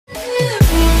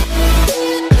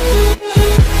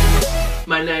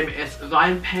My name is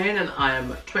Ryan Payne and I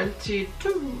am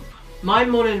 22. My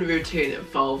morning routine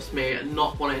involves me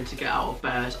not wanting to get out of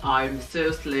bed. I'm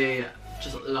seriously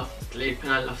just love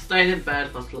sleeping. I love staying in bed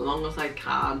for as long as I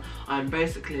can. I'm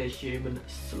basically a human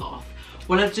sloth.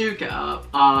 When I do get up,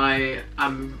 I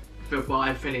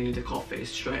really need a coffee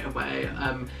straight away.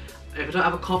 If I don't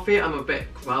have a coffee, I'm a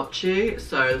bit grouchy,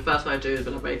 so the first thing I do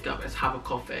when I wake up is have a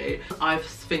coffee. I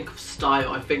think of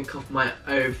style, I think of my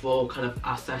overall kind of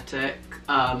aesthetic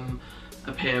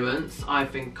appearance. I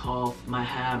think of my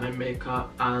hair, my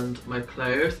makeup and my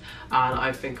clothes, and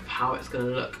I think of how it's going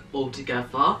to look all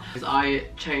together. I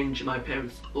change my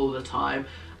appearance all the time,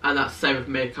 and that's the same with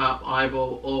makeup. I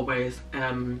will always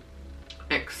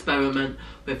experiment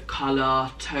with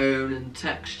colour, tone and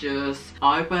textures.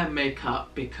 I wear makeup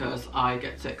because I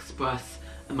get to express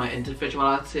my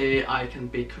individuality. I can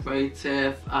be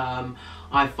creative.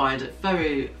 I find it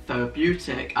very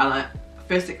therapeutic, and I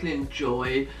physically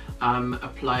enjoy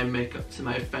applying makeup to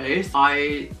my face.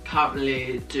 I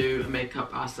currently do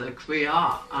makeup as a career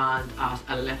and as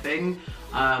a living.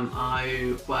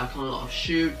 I work on a lot of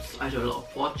shoots, I do a lot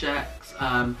of projects.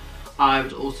 I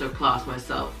would also class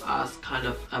myself as kind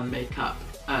of a makeup,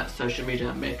 social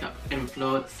media makeup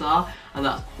influencer, and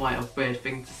that's quite a weird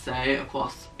thing to say.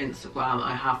 Across Instagram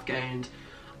I have gained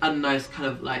a nice kind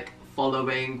of like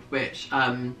following which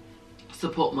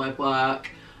support my work,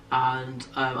 and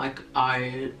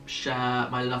I share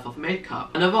my love of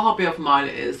makeup. Another hobby of mine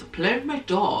is playing with my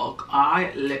dog.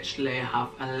 I literally have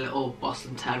a little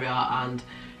Boston Terrier and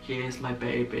he is my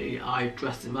baby. I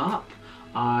dress him up,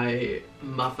 I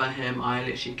mother him, I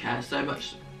literally care so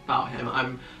much about him.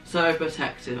 I'm so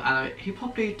protective, and he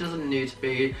probably doesn't need to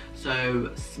be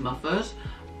so smothered,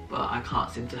 but I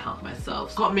can't seem to help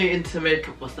myself. What got me into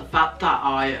makeup was the fact that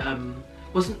I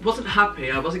wasn't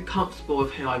happy, I wasn't comfortable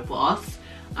with who I was,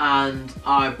 and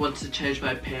I wanted to change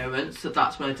my appearance. So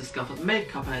that's when I discovered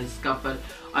makeup, and I discovered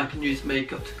I can use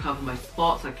makeup to cover my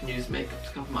spots, I can use makeup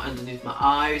to cover my underneath my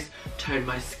eyes, tone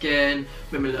my skin,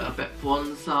 maybe a little bit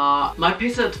bronzer. My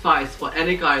piece of advice for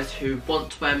any guys who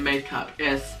want to wear makeup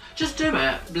is just do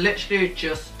it. Literally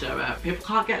just do it. People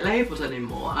can't get labelled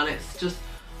anymore, and it's just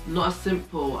not as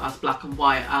simple as black and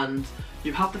white, and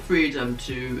you have the freedom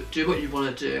to do what you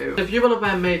want to do. If you want to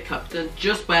wear makeup, then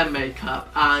just wear makeup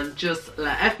and just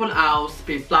let everyone else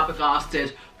be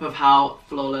flabbergasted with how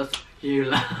flawless you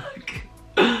look.